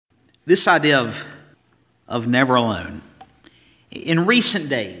This idea of never alone. In recent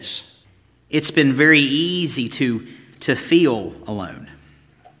days, it's been very easy to feel alone.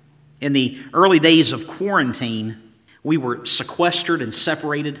 In the early days of quarantine, we were sequestered and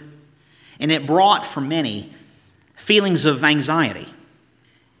separated, and it brought for many feelings of anxiety.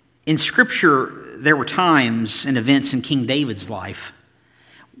 In Scripture, there were times and events in King David's life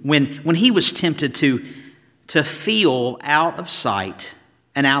when he was tempted to feel out of sight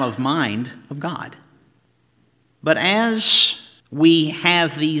and out of mind of God. But as we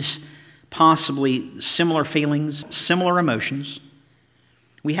have these possibly similar feelings, similar emotions,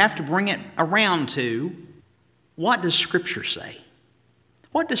 we have to bring it around to, what does Scripture say?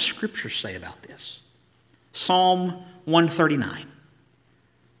 What does Scripture say about this? Psalm 139.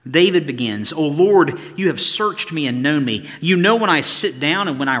 David begins, "O Lord, you have searched me and known me. You know when I sit down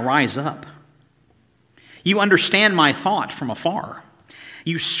and when I rise up. You understand my thought from afar.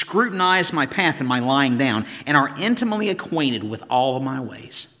 You scrutinize my path and my lying down, and are intimately acquainted with all of my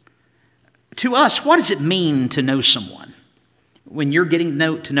ways." To us, what does it mean to know someone? When you're getting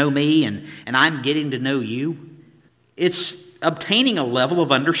to know me and I'm getting to know you, it's obtaining a level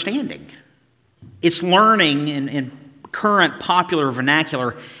of understanding. It's learning in current popular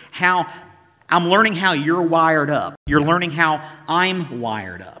vernacular how I'm learning how you're wired up. You're learning how I'm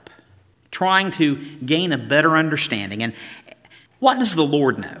wired up. Trying to gain a better understanding. And what does the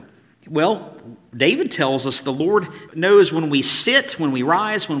Lord know? Well, David tells us the Lord knows when we sit, when we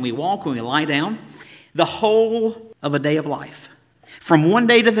rise, when we walk, when we lie down, the whole of a day of life. From one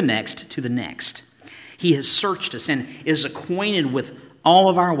day to the next. He has searched us and is acquainted with all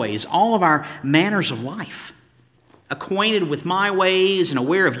of our ways, all of our manners of life. Acquainted with my ways and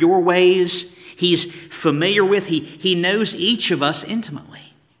aware of your ways. He's familiar with, he knows each of us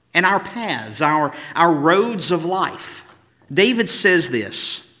intimately. And our paths, our roads of life. David says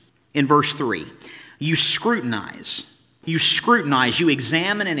this in verse 3. You scrutinize, you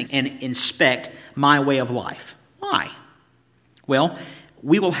examine and inspect my way of life. Why? Well,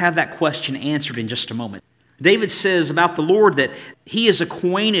 we will have that question answered in just a moment. David says about the Lord that he is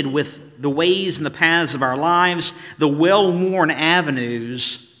acquainted with the ways and the paths of our lives, the well-worn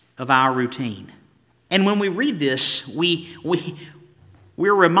avenues of our routine. And when we read this, we're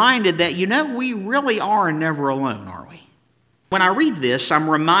reminded that, we really are never alone, are we? When I read this, I'm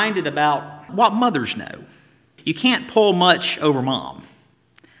reminded about what mothers know. You can't pull much over mom.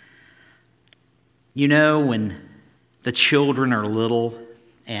 When the children are little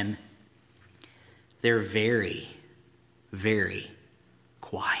and they're very, very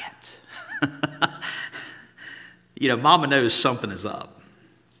quiet. Mama knows something is up.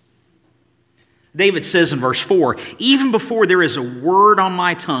 David says in verse 4, even before there is a word on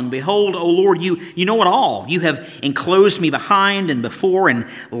my tongue, behold, O Lord, you know it all. You have enclosed me behind and before and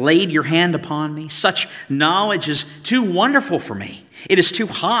laid your hand upon me. Such knowledge is too wonderful for me. It is too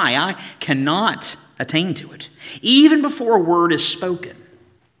high. I cannot attain to it. Even before a word is spoken.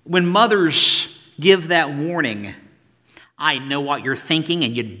 When mothers give that warning, I know what you're thinking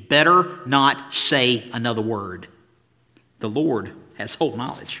and you'd better not say another word. The Lord has whole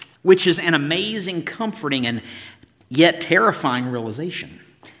knowledge, which is an amazing, comforting, and yet terrifying realization.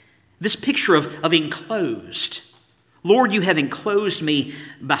 This picture of enclosed. Lord, you have enclosed me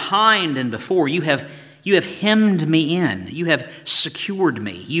behind and before. You have hemmed me in. You have secured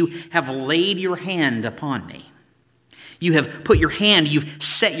me. You have laid your hand upon me. You have put your hand, you've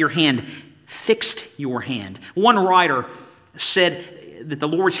set your hand, fixed your hand. One writer said that the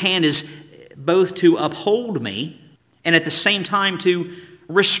Lord's hand is both to uphold me and at the same time to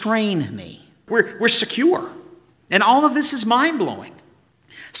restrain me. We're secure. And all of this is mind-blowing.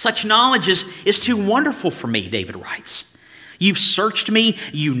 Such knowledge is too wonderful for me, David writes. You've searched me,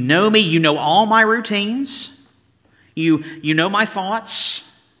 you know all my routines, you know my thoughts.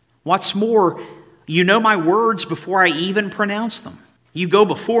 What's more, you know my words before I even pronounce them. You go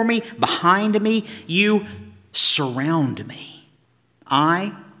before me, behind me, you surround me.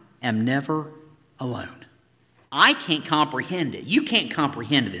 I am never alone. I can't comprehend it. You can't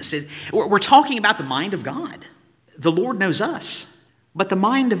comprehend this. We're talking about the mind of God. The Lord knows us, but the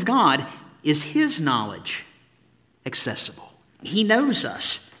mind of God is His knowledge accessible. He knows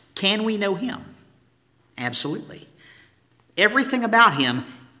us. Can we know Him? Absolutely. Everything about Him,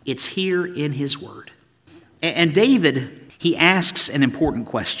 it's here in His Word. And David, he asks an important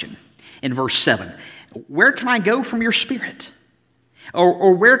question in verse 7. Where can I go from your Spirit?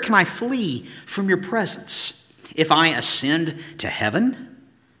 Or where can I flee from your presence? If I ascend to heaven,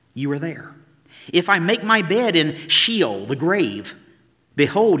 you are there. If I make my bed in Sheol, the grave,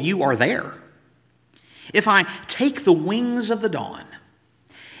 behold, you are there. If I take the wings of the dawn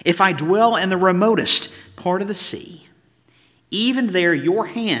If I dwell in the remotest part of the sea, even there your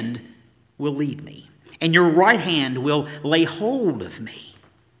hand will lead me, and your right hand will lay hold of me.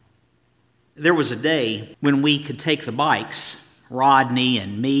 There was a day when we could take the bikes, Rodney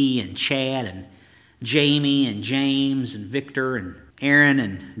and me and Chad and Jamie and James and Victor and Aaron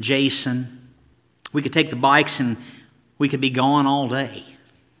and Jason. We could take the bikes and we could be gone all day.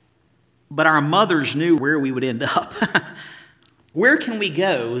 But our mothers knew where we would end up. Where can we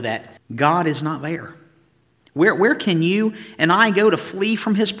go that God is not there? Where can you and I go to flee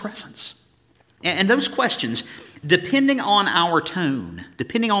from His presence? And those questions, depending on our tone,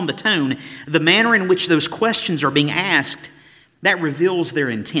 depending on the tone, the manner in which those questions are being asked, that reveals their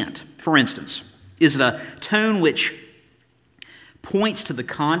intent. For instance, is it a tone which points to the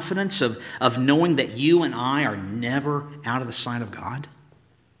confidence of knowing that you and I are never out of the sight of God?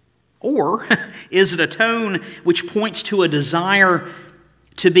 Or is it a tone which points to a desire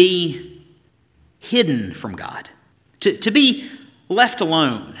to be hidden from God, to be left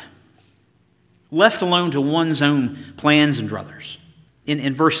alone to one's own plans and druthers?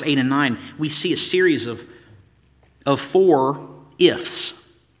 In verse 8 and 9, we see a series of 4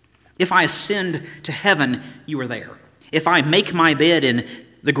 ifs. If I ascend to heaven, you are there. If I make my bed in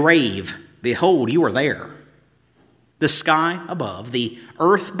the grave, behold, you are there. The sky above, the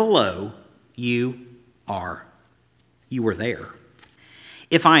earth below, you are there.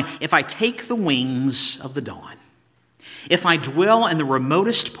 If I take the wings of the dawn, if I dwell in the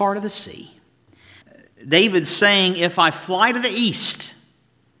remotest part of the sea, David's saying, if I fly to the east,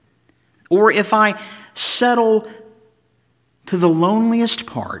 or if I settle to the loneliest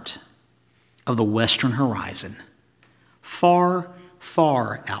part of the western horizon, far,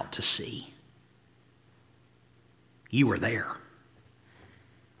 far out to sea, you are there.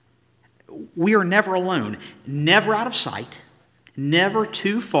 We are never alone, never out of sight, never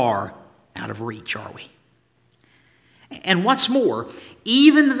too far out of reach, are we? And what's more,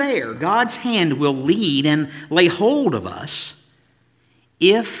 even there, God's hand will lead and lay hold of us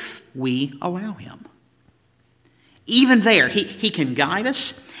if we allow Him. Even there, He can guide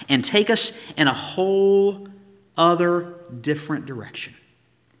us and take us in a whole other different direction.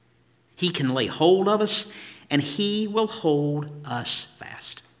 He can lay hold of us, and He will hold us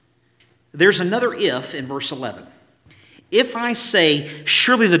fast. There's another if in verse 11. If I say,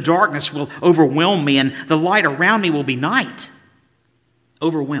 surely the darkness will overwhelm me, and the light around me will be night.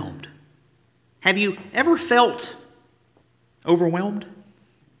 Overwhelmed. Have you ever felt overwhelmed?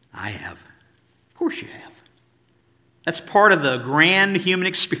 I have. Of course you have. That's part of the grand human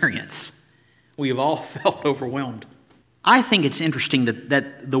experience. We have all felt overwhelmed. I think it's interesting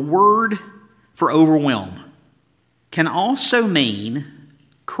that the word for overwhelm can also mean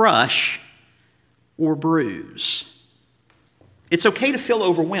crush or bruise. It's okay to feel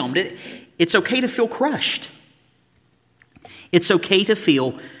overwhelmed. It's okay to feel crushed. It's okay to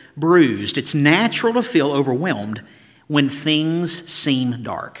feel bruised. It's natural to feel overwhelmed when things seem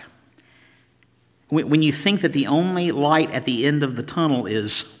dark. When you think that the only light at the end of the tunnel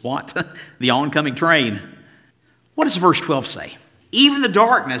is what? The oncoming train. What does verse 12 say? Even the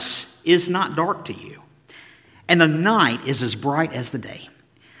darkness is not dark to you, and the night is as bright as the day.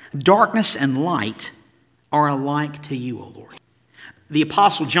 Darkness and light are alike to you, O Lord. The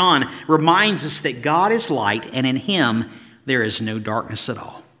Apostle John reminds us that God is light, and in Him there is no darkness at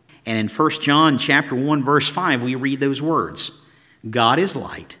all. And in 1 John chapter 1, verse 5, we read those words. God is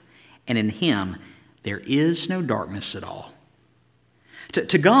light, and in Him there is no darkness at all.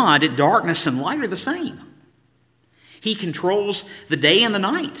 To God, darkness and light are the same. He controls the day and the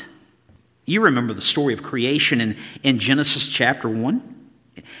night. You remember the story of creation in Genesis chapter 1.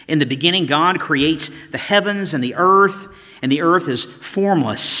 In the beginning, God creates the heavens and the earth is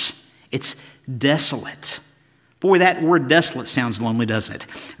formless. It's desolate. Boy, that word desolate sounds lonely, doesn't it?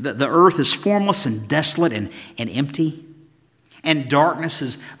 The earth is formless and desolate and empty. And darkness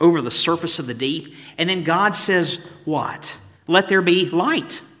is over the surface of the deep. And then God says, what? Let there be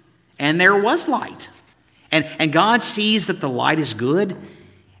light. And there was light. And God sees that the light is good.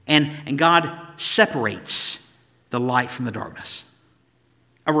 And God separates the light from the darkness.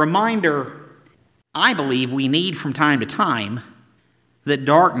 A reminder, I believe, we need from time to time that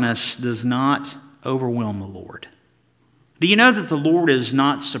darkness does not overwhelm the Lord. Do you know that the Lord is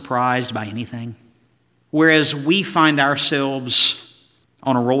not surprised by anything? Whereas we find ourselves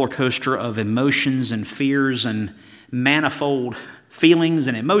on a roller coaster of emotions and fears and manifold feelings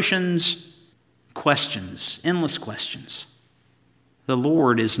and emotions, questions, endless questions. The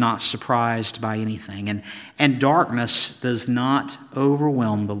Lord is not surprised by anything, and darkness does not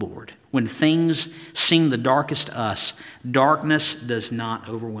overwhelm the Lord. When things seem the darkest to us, darkness does not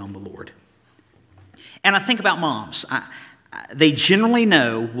overwhelm the Lord. And I think about moms. They generally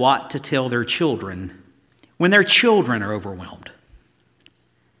know what to tell their children when their children are overwhelmed.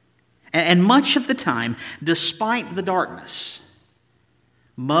 And much of the time, despite the darkness,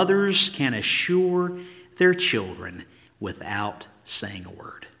 mothers can assure their children without saying a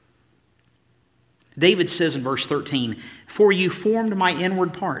word. David says in verse 13, "For you formed my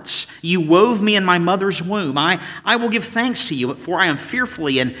inward parts. You wove me in my mother's womb. I will give thanks to you, for I am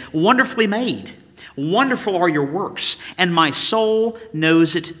fearfully and wonderfully made. Wonderful are your works, and my soul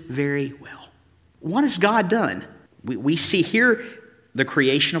knows it very well." What has God done? We see here the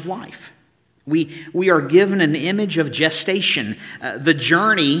creation of life. We are given an image of gestation, the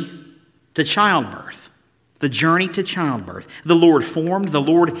journey to childbirth. The journey to childbirth. The Lord formed, the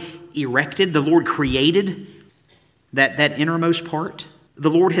Lord erected, the Lord created that innermost part.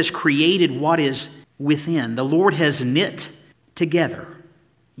 The Lord has created what is within. The Lord has knit together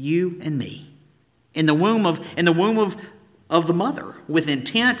you and me in the womb of the mother with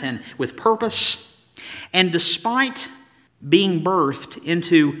intent and with purpose. And despite being birthed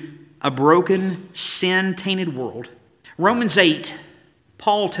into a broken, sin-tainted world, Romans 8,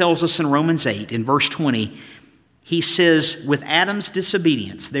 Paul tells us in Romans 8, in verse 20, he says, with Adam's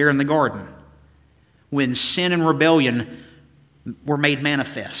disobedience there in the garden, when sin and rebellion were made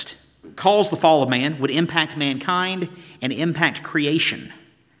manifest, calls the fall of man would impact mankind and impact creation.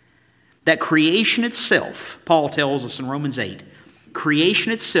 That creation itself, Paul tells us in Romans 8,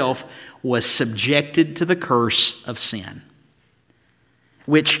 creation itself was subjected to the curse of sin,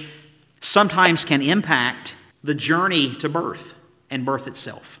 which sometimes can impact the journey to birth and birth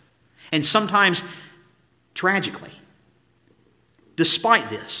itself. And sometimes tragically. Despite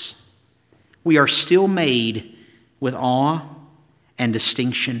this, we are still made with awe and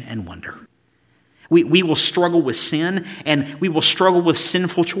distinction and wonder. We will struggle with sin and we will struggle with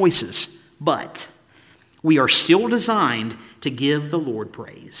sinful choices, but we are still designed to give the Lord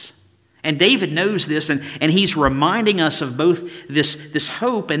praise. And David knows this, and he's reminding us of both this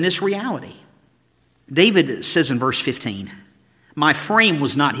hope and this reality. David says in verse 15, "My frame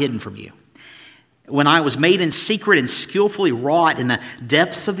was not hidden from you. When I was made in secret and skillfully wrought in the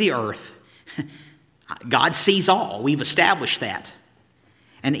depths of the earth," God sees all. We've established that.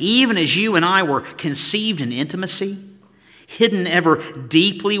 "And even as you and I were conceived in intimacy, hidden ever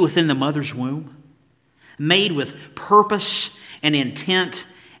deeply within the mother's womb, made with purpose and intent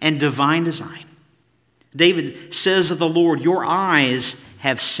and divine design." David says of the Lord, "Your eyes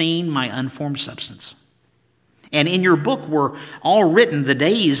have seen my unformed substance. And in your book were all written the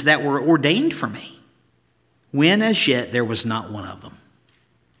days that were ordained for me, when as yet there was not one of them."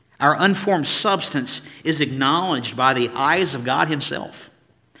 Our unformed substance is acknowledged by the eyes of God himself.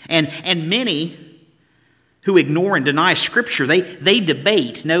 And many who ignore and deny Scripture, they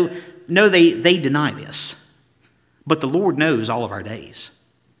debate. No, they deny this. But the Lord knows all of our days,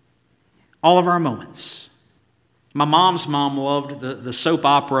 all of our moments. My mom's mom loved the soap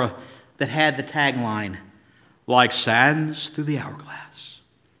opera that had the tagline, "Like sands through the hourglass."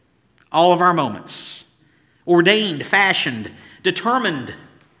 All of our moments, ordained, fashioned, determined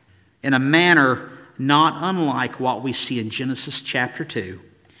in a manner not unlike what we see in Genesis chapter 2,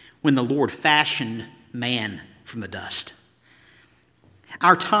 when the Lord fashioned man from the dust.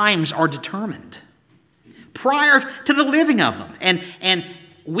 Our times are determined prior to the living of them. And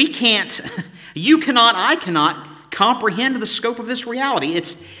we can't, you cannot, I cannot comprehend the scope of this reality.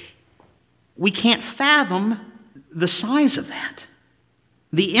 We can't fathom the size of that,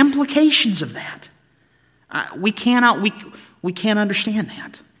 the implications of that. We can't understand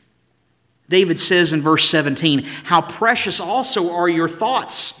that. David says in verse 17, "How precious also are your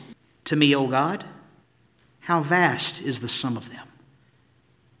thoughts to me, O God. How vast is the sum of them."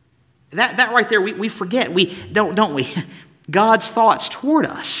 That right there, we forget. Don't we? God's thoughts toward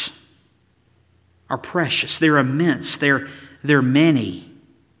us are precious. They're immense. They're many.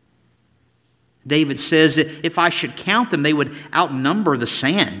 David says that if I should count them, they would outnumber the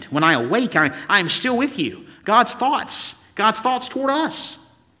sand. When I awake, I am still with you. God's thoughts toward us.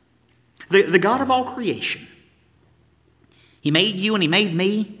 The God of all creation. He made you and he made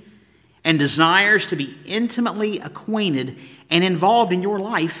me and desires to be intimately acquainted and involved in your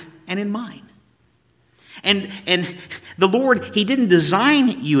life and in mine. And the Lord, he didn't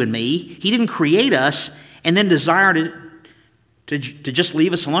design you and me. He didn't create us and then desire to just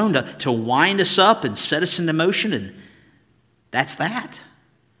leave us alone, to wind us up and set us into motion, and that's that.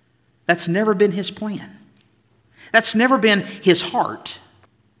 That's never been his plan. That's never been his heart.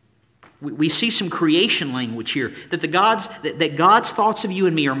 We see some creation language here, that God's thoughts of you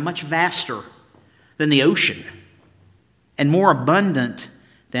and me are much vaster than the ocean and more abundant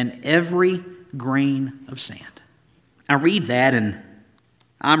than every grain of sand. I read that and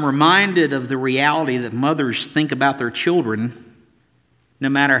I'm reminded of the reality that mothers think about their children, no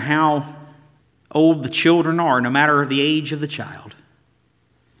matter how old the children are, no matter the age of the child.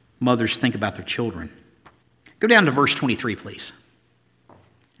 Mothers think about their children. Go down to verse 23, please.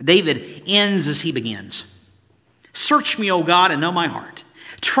 David ends as he begins. Search me, O God, and know my heart.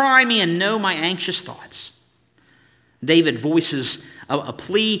 Try me and know my anxious thoughts. David voices a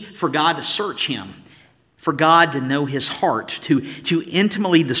plea for God to search him, for God to know his heart, to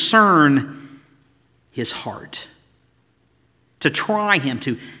intimately discern his heart, to try him,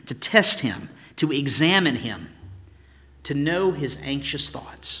 to test him, to examine him, to know his anxious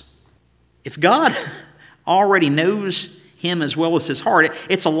thoughts. If God already knows him as well as his heart,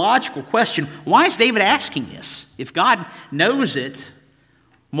 it's a logical question. Why is David asking this? If God knows it,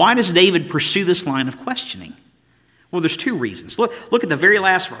 why does David pursue this line of questioning? Well, there's two reasons. Look at the very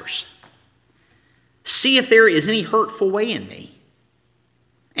last verse. See if there is any hurtful way in me,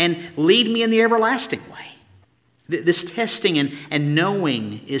 and lead me in the everlasting way. This testing and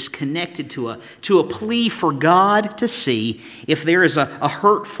knowing is connected to a plea for God to see if there is a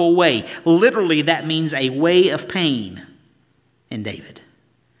hurtful way. Literally, that means a way of pain in David.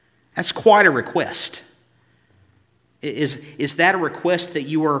 That's quite a request. Is that a request that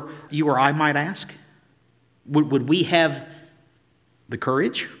you or I might ask? Would we have the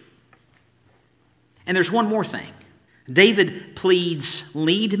courage? And there's one more thing. David pleads,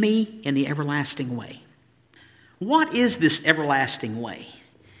 lead me in the everlasting way. What is this everlasting way?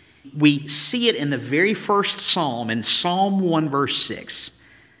 We see it in the very first psalm, in Psalm 1, verse 6.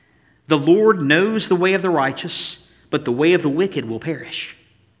 The Lord knows the way of the righteous, but the way of the wicked will perish.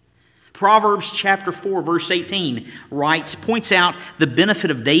 Proverbs chapter 4, verse 18 points out the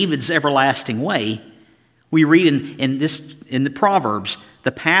benefit of David's everlasting way. We read in the Proverbs,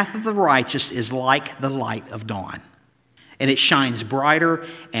 the path of the righteous is like the light of dawn, and it shines brighter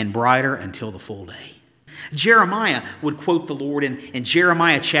and brighter until the full day. Jeremiah would quote the Lord in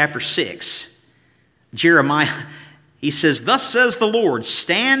Jeremiah chapter 6. Jeremiah, he says, thus says the Lord,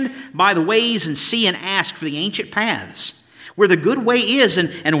 stand by the ways and see and ask for the ancient paths, where the good way is,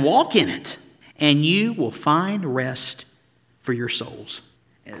 and walk in it, and you will find rest for your souls.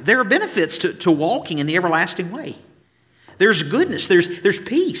 There are benefits to walking in the everlasting way. There's goodness, there's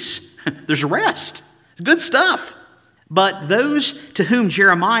peace, there's rest, it's good stuff. But those to whom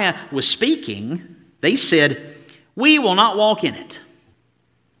Jeremiah was speaking, they said, we will not walk in it.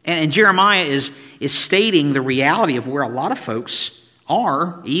 And Jeremiah is stating the reality of where a lot of folks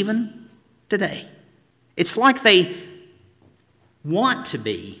are even today. It's like they want to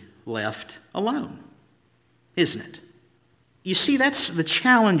be left alone, isn't it? You see, that's the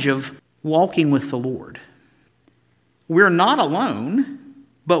challenge of walking with the Lord. We're not alone,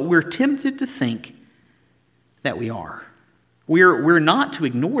 but we're tempted to think that we are. We're not to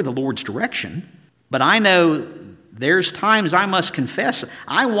ignore the Lord's direction, but I know there's times I must confess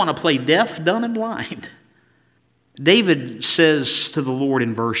I want to play deaf, dumb, and blind. David says to the Lord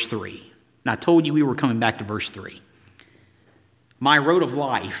in verse 3, and I told you we were coming back to verse 3. My road of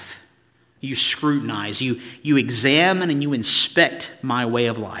life you scrutinize, you examine and you inspect my way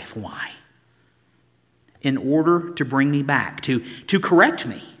of life. Why? In order to bring me back, to correct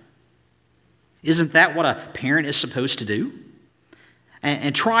me. Isn't that what a parent is supposed to do?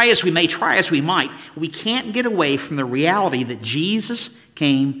 And try as we may, try as we might, we can't get away from the reality that Jesus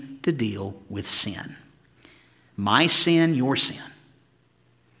came to deal with sin. My sin, your sin.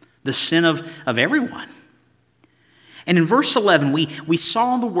 The sin of everyone. And in verse 11, we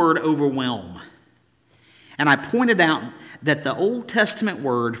saw the word overwhelm. And I pointed out that the Old Testament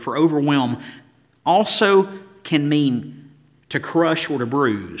word for overwhelm also can mean to crush or to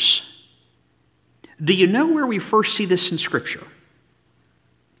bruise. Do you know where we first see this in Scripture?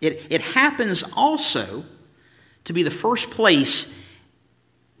 It happens also to be the first place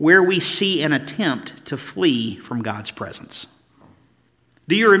where we see an attempt to flee from God's presence.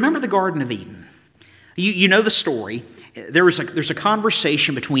 Do you remember the Garden of Eden? You know the story. There's a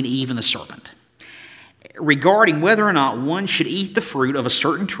conversation between Eve and the serpent regarding whether or not one should eat the fruit of a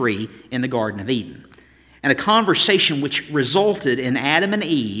certain tree in the Garden of Eden. And a conversation which resulted in Adam and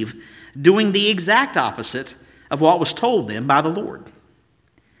Eve doing the exact opposite of what was told them by the Lord.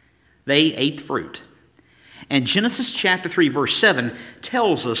 They ate fruit. And Genesis chapter 3 verse 7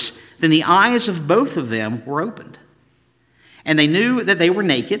 tells us, then the eyes of both of them were opened. And they knew that they were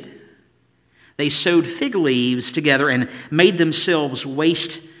naked. They sewed fig leaves together and made themselves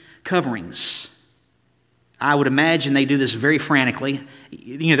waist coverings. I would imagine they do this very frantically.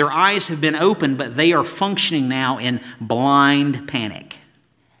 Their eyes have been opened, but they are functioning now in blind panic.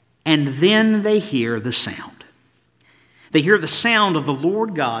 And then they hear the sound. They hear the sound of the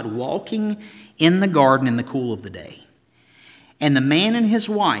Lord God walking in the garden in the cool of the day. And the man and his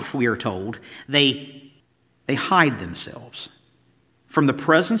wife, we are told, they hide themselves from the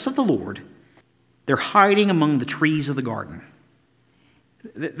presence of the Lord. They're hiding among the trees of the garden.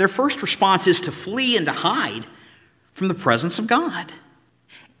 Their first response is to flee and to hide from the presence of God.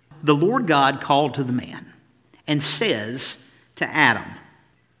 The Lord God called to the man and says to Adam,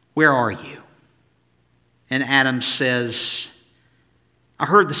 "Where are you?" And Adam says, "I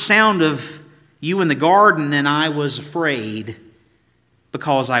heard the sound of you in the garden, and I was afraid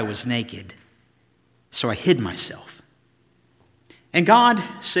because I was naked. So I hid myself." And God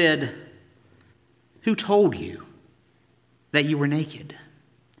said, "Who told you that you were naked?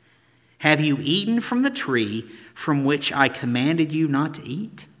 Have you eaten from the tree from which I commanded you not to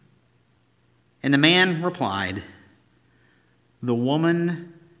eat?" And the man replied, "The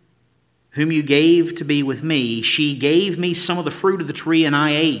woman whom you gave to be with me, she gave me some of the fruit of the tree, and I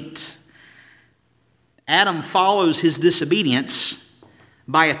ate." Adam follows his disobedience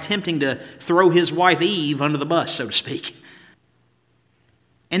by attempting to throw his wife Eve under the bus, so to speak.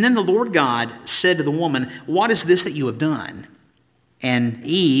 And then the Lord God said to the woman, "What is this that you have done?" And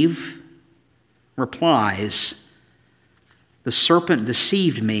Eve replies, "The serpent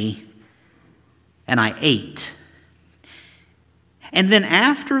deceived me, and I ate." And then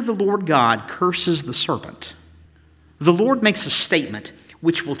after the Lord God curses the serpent, the Lord makes a statement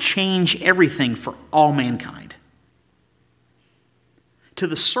which will change everything for all mankind. To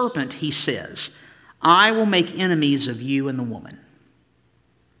the serpent he says, "I will make enemies of you and the woman,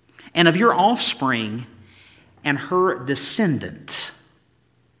 and of your offspring and her descendant."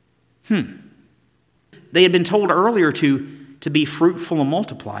 They had been told earlier to be fruitful and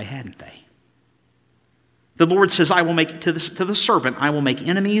multiply, hadn't they? The Lord says, "I will make to the serpent, I will make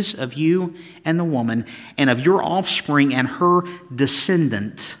enemies of you and the woman, and of your offspring and her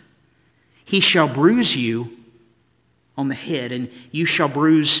descendant. He shall bruise you on the head, and you shall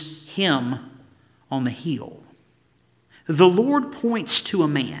bruise him on the heel." The Lord points to a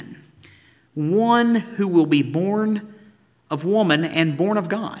man, one who will be born of woman and born of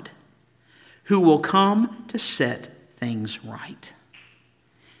God, who will come to set things right.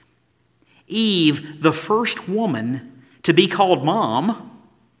 Eve, the first woman to be called mom,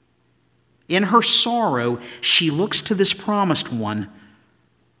 in her sorrow, she looks to this promised one,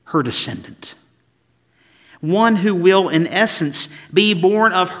 her descendant. One who will, in essence, be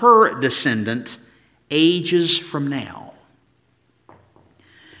born of her descendant ages from now.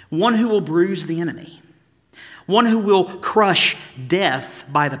 One who will bruise the enemy. One who will crush death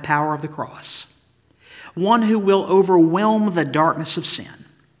by the power of the cross. One who will overwhelm the darkness of sin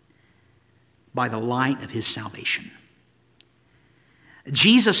by the light of his salvation.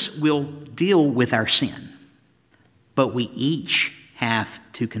 Jesus will deal with our sin, but we each have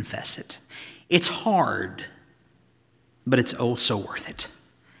to confess it. It's hard, but it's also worth it.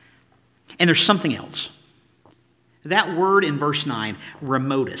 And there's something else. That word in verse 9,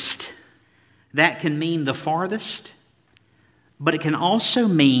 remotest, that can mean the farthest, but it can also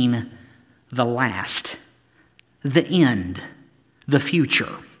mean the last, the end, the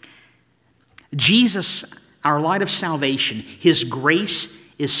future. Jesus, our light of salvation, his grace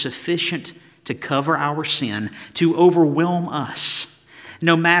is sufficient to cover our sin, to overwhelm us.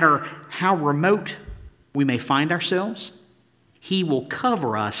 No matter how remote we may find ourselves, he will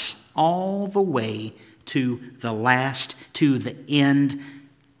cover us all the way to the last, to the end,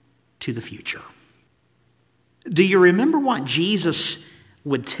 to the future. Do you remember what Jesus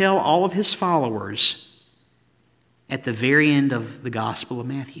would tell all of his followers at the very end of the Gospel of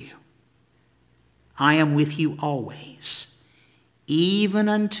Matthew? "I am with you always, even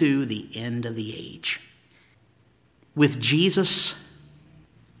unto the end of the age." With Jesus,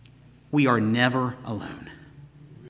 we are never alone.